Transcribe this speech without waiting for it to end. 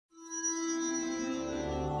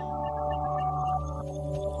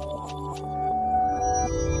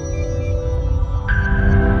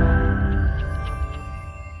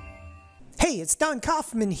John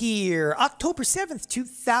Kaufman here, October 7th,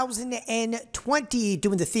 2020,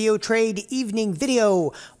 doing the TheoTrade evening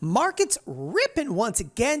video. Markets ripping once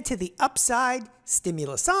again to the upside.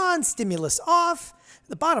 Stimulus on, stimulus off.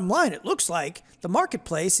 The bottom line, it looks like the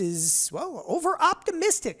marketplace is, well,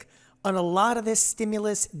 over-optimistic on a lot of this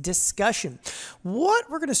stimulus discussion. What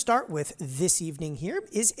we're going to start with this evening here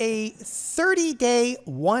is a 30-day,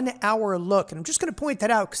 1-hour look. And I'm just going to point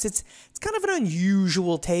that out because it's kind of an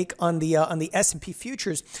unusual take on the S&P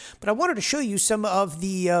futures. But I wanted to show you some of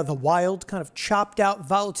the wild kind of chopped out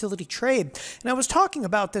volatility trade. And I was talking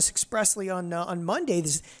about this expressly on Monday.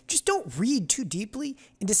 Just don't read too deeply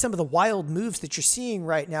into some of the wild moves that you're seeing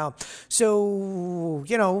right now. So,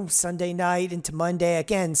 you know, Sunday night into Monday,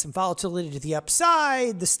 again, some volatility to the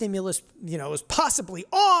upside. The stimulus, you know, is possibly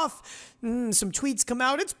off. Some tweets come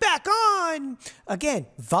out, it's back on. Again,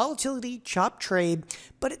 volatility, chop trade.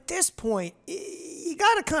 But at this point, you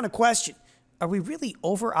got to kind of question, are we really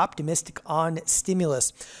over optimistic on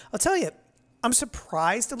stimulus? I'll tell you, I'm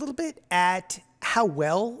surprised a little bit at how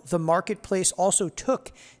well the marketplace also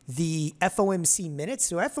took the FOMC minutes.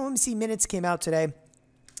 So FOMC minutes came out today,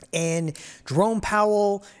 and Jerome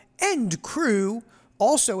Powell and crew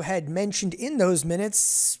also had mentioned in those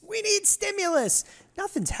minutes, we need stimulus.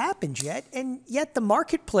 Nothing's happened yet, and yet the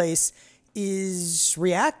marketplace is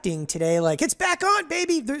reacting today like, it's back on,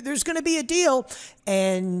 baby. There's going to be a deal.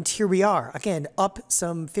 And here we are. Again, up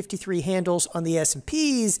some 53 handles on the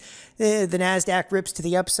S&Ps. The Nasdaq rips to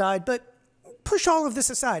the upside, but push all of this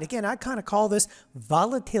aside. Again, I kind of call this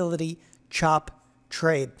volatility chop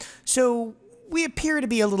trade. So we appear to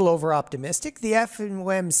be a little over-optimistic. The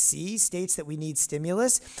FOMC states that we need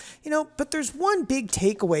stimulus, you know, but there's one big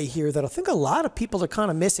takeaway here that I think a lot of people are kind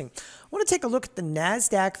of missing. I want to take a look at the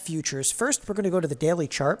Nasdaq futures. First, we're going to go to the daily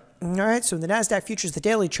chart. All right, so in the Nasdaq futures, the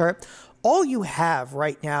daily chart, all you have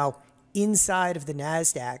right now inside of the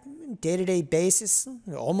Nasdaq, day-to-day basis,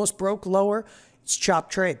 almost broke lower, it's chop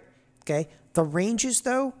trade, okay? The ranges,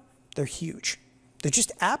 though, they're huge. They're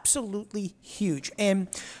just absolutely huge. And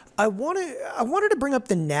I wanted to bring up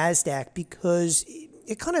the Nasdaq because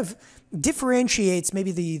it kind of differentiates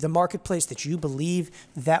maybe the marketplace that you believe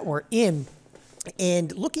that we're in.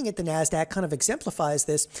 And looking at the Nasdaq kind of exemplifies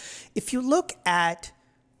this. If you look at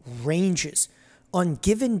ranges on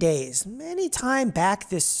given days, any time back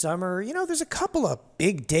this summer, you know, there's a couple of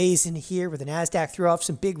big days in here where the Nasdaq threw off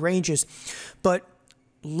some big ranges. But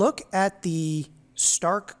look at the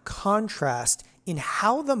stark contrast in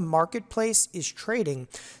how the marketplace is trading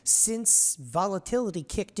since volatility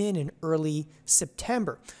kicked in early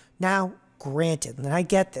September. Now, granted, and I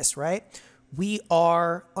get this, right? We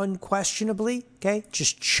are unquestionably, okay,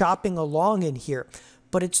 just chopping along in here,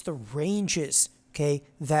 but it's the ranges, okay,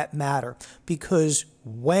 that matter. Because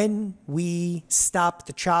when we stop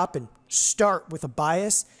the chop and start with a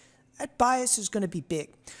bias, that bias is going to be big.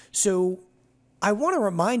 So I want to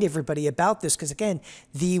remind everybody about this because, again,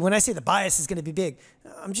 when I say the bias is going to be big,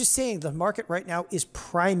 I'm just saying the market right now is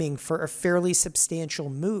priming for a fairly substantial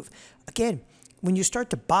move. Again, when you start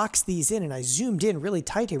to box these in, and I zoomed in really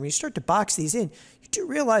tight here, when you start to box these in, you do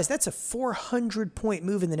realize that's a 400-point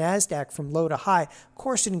move in the Nasdaq from low to high. Of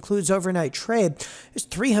course, it includes overnight trade. There's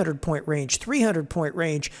 300-point range, 300-point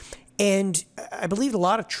range. And I believe a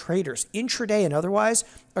lot of traders, intraday and otherwise,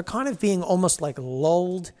 are kind of being almost like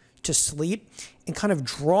lulled to sleep and kind of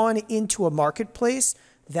drawn into a marketplace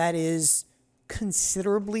that is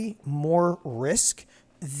considerably more risk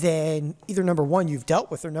than either number one you've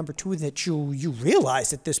dealt with or number two that you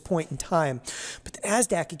realize at this point in time. But the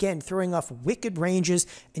Nasdaq, again, throwing off wicked ranges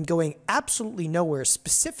and going absolutely nowhere.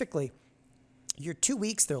 Specifically, your 2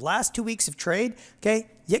 weeks, their last 2 weeks of trade, okay,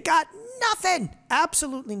 you got nothing,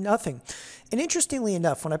 absolutely nothing. And interestingly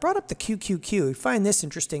enough, when I brought up the QQQ, I find this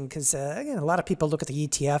interesting because, again, a lot of people look at the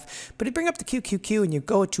ETF, but you bring up the QQQ and you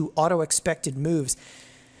go to auto expected moves.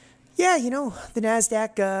 Yeah, you know, the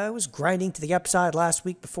Nasdaq was grinding to the upside last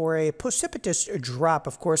week before a precipitous drop,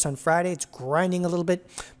 of course, on Friday. It's grinding a little bit,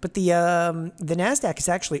 but the Nasdaq is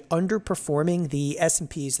actually underperforming the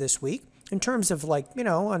S&Ps this week. In terms of, like, you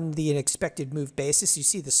know, on the expected move basis, you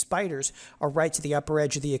see the spiders are right to the upper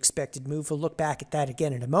edge of the expected move. We'll look back at that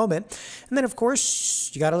again in a moment. And then, of course,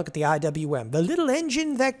 you got to look at the IWM, the little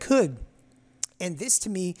engine that could. And this, to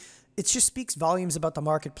me, it just speaks volumes about the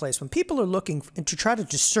marketplace. When people are looking to try to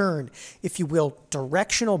discern, if you will,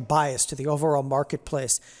 directional bias to the overall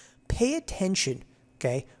marketplace, pay attention,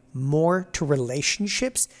 okay, more to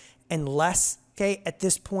relationships and less, okay, at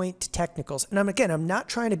this point to technicals. And I'm not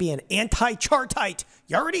trying to be an anti-chartite.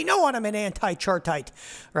 You already know I'm an anti-chartite,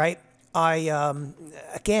 right?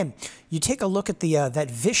 Again, you take a look at the that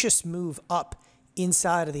vicious move up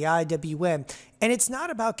inside of the IWM. And it's not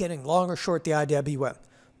about getting long or short the IWM.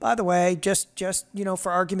 By the way, just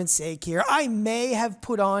for argument's sake here, I may have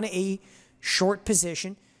put on a short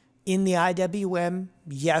position in the IWM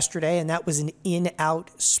yesterday, and that was an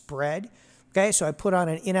in-out spread. Okay, so I put on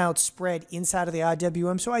an in-out spread inside of the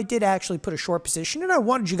IWM, so I did actually put a short position, and I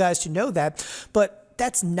wanted you guys to know that, but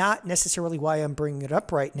that's not necessarily why I'm bringing it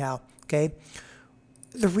up right now, okay?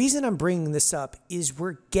 The reason I'm bringing this up is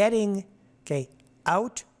we're getting,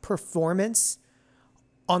 outperformance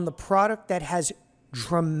on the product that has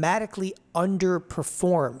dramatically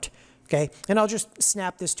underperformed, okay? And I'll just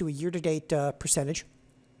snap this to a year-to-date percentage.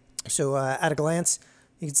 So at a glance,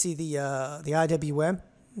 you can see the IWM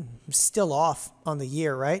still off on the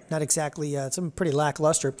year, right? Not exactly, it's pretty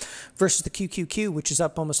lackluster versus the QQQ, which is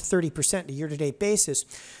up almost 30% on a year-to-date basis.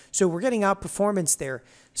 So we're getting outperformance there.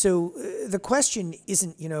 So the question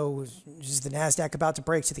isn't, is the Nasdaq about to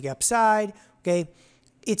break to the upside? Okay,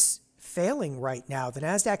 it's failing right now. The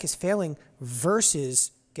Nasdaq is failing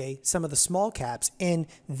versus some of the small caps, and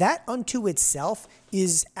that unto itself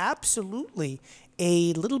is absolutely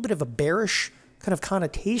a little bit of a bearish kind of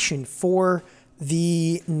connotation for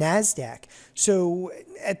the Nasdaq. So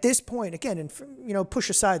at this point, again, and push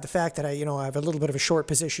aside the fact that I have a little bit of a short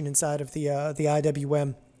position inside of the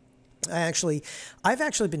IWM. I've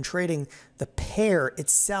actually been trading the pair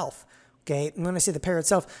itself. Okay, and when I say the pair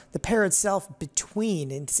itself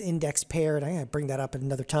between its index pair, and I'm going to bring that up at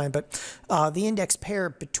another time, but the index pair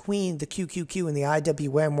between the QQQ and the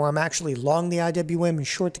IWM, where I'm actually long the IWM and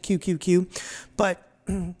short the QQQ. But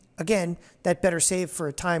again, that better save for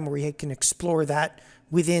a time where we can explore that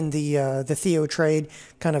within the TheoTrade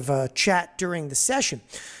kind of chat during the session.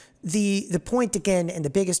 The point again, and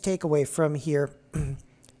the biggest takeaway from here,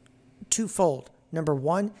 twofold. Number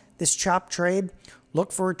one, this chop trade,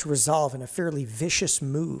 look for it to resolve in a fairly vicious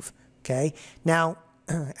move, okay? Now,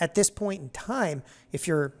 at this point in time, if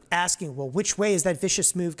you're asking, well, which way is that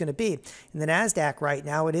vicious move going to be? In the Nasdaq right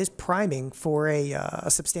now, it is priming for a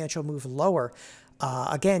substantial move lower.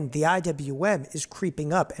 Again, the IWM is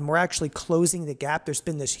creeping up, and we're actually closing the gap. There's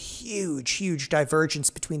been this huge divergence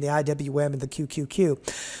between the IWM and the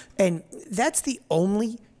QQQ. And that's the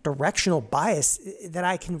only directional bias that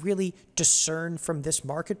I can really discern from this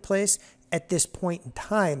marketplace at this point in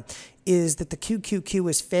time, is that the QQQ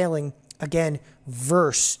is failing, again,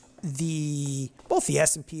 versus both the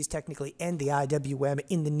S&Ps technically and the IWM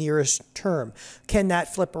in the nearest term. Can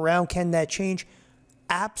that flip around? Can that change?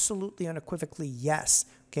 Absolutely, unequivocally, yes.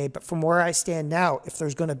 Okay, but from where I stand now, if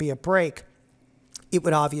there's going to be a break, it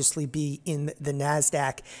would obviously be in the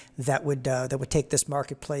Nasdaq that would take this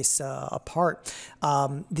marketplace apart.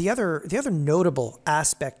 The other notable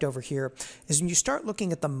aspect over here is when you start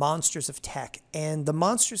looking at the monsters of tech, and the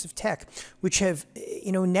monsters of tech, which have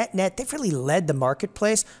net they've really led the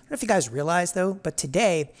marketplace. I don't know if you guys realize though, but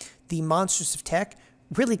today the monsters of tech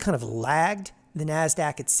really kind of lagged the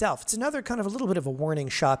Nasdaq itself. It's another kind of a little bit of a warning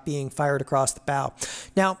shot being fired across the bow.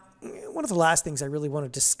 Now, one of the last things I really want to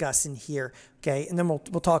discuss in here, okay, and then we'll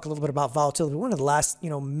talk a little bit about volatility. One of the last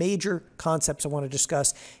major concepts I want to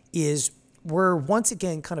discuss is we're once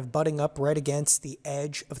again kind of butting up right against the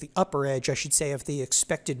edge of the upper edge, I should say, of the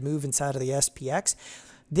expected move inside of the SPX.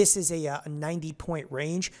 This is a 90-point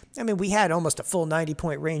range. I mean, we had almost a full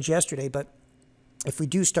 90-point range yesterday, but if we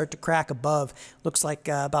do start to crack above, looks like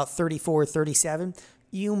about 34, 37,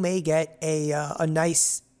 you may get a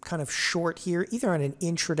nice kind of short here, either on an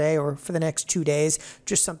intraday or for the next 2 days.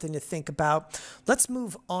 Just something to think about. Let's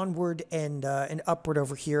move onward and upward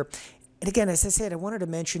over here. And again, as I said, I wanted to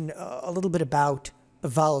mention a little bit about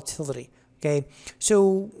volatility. Okay,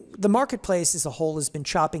 so the marketplace as a whole has been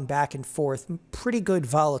chopping back and forth. Pretty good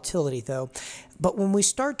volatility though. But when we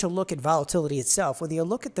start to look at volatility itself, whether you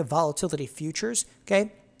look at the volatility futures,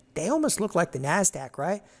 okay, they almost look like the Nasdaq,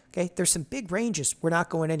 right? Okay, there's some big ranges. We're not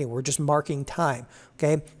going anywhere. We're just marking time.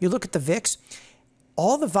 Okay, you look at the VIX,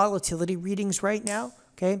 all the volatility readings right now,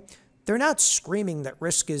 okay, they're not screaming that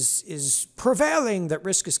risk is prevailing, that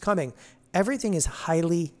risk is coming. Everything is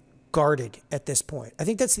highly guarded at this point. I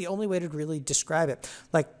think that's the only way to really describe it.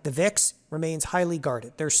 Like the VIX remains highly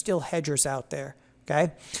guarded. There's still hedgers out there.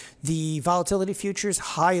 Okay. The volatility futures,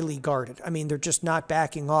 highly guarded. I mean, they're just not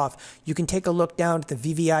backing off. You can take a look down at the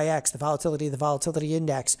VVIX, the volatility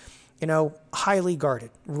index, highly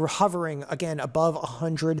guarded. We're hovering again above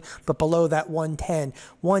 100, but below that 110.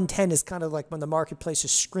 110 is kind of like when the marketplace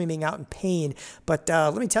is screaming out in pain. But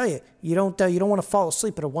let me tell you, you don't want to fall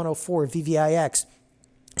asleep at a 104 VVIX.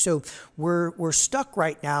 So we're stuck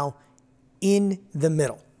right now in the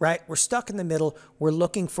middle, right? We're stuck in the middle. We're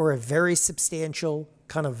looking for a very substantial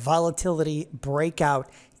kind of volatility breakout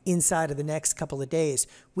inside of the next couple of days,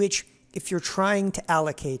 which if you're trying to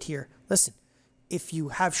allocate here, listen, if you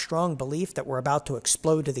have strong belief that we're about to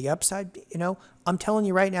explode to the upside, I'm telling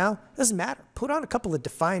you right now, it doesn't matter. Put on a couple of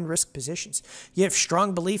defined risk positions. You have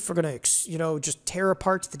strong belief we're going to, just tear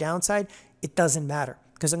apart to the downside. It doesn't matter,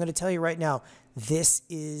 because I'm going to tell you right now, this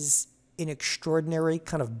is an extraordinary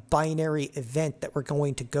kind of binary event that we're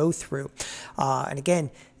going to go through. And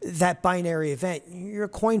again, that binary event, you're a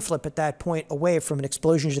coin flip at that point away from an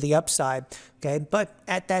explosion to the upside. Okay. But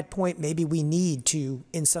at that point, maybe we need to,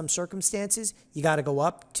 in some circumstances, you got to go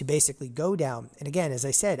up to basically go down. And again, as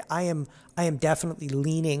I said, I am definitely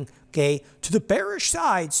leaning, okay, to the bearish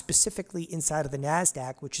side, specifically inside of the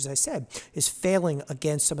Nasdaq, which, as I said, is failing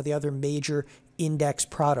against some of the other major index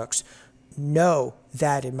products. Know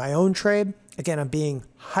that in my own trade, again, I'm being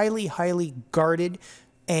highly, highly guarded,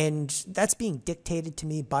 and that's being dictated to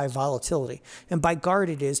me by volatility. And by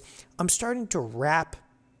guarded is I'm starting to wrap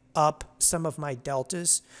up some of my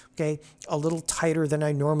deltas, okay, a little tighter than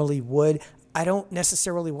I normally would. I don't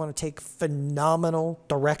necessarily want to take phenomenal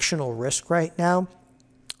directional risk right now.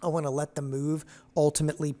 I want to let the move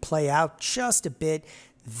ultimately play out just a bit,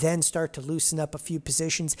 then start to loosen up a few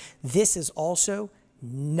positions. This is also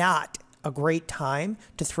not a great time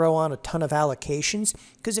to throw on a ton of allocations,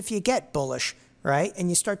 because if you get bullish, right, and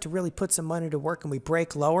you start to really put some money to work and we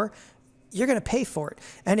break lower, you're going to pay for it.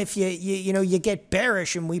 And if you get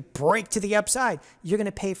bearish and we break to the upside, you're going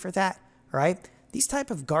to pay for that, right? These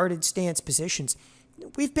type of guarded stance positions,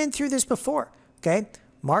 we've been through this before, okay?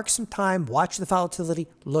 Mark some time, watch the volatility,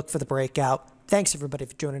 look for the breakout. Thanks everybody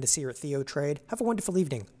for joining us here at TheoTrade. Have a wonderful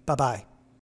evening. Bye-bye.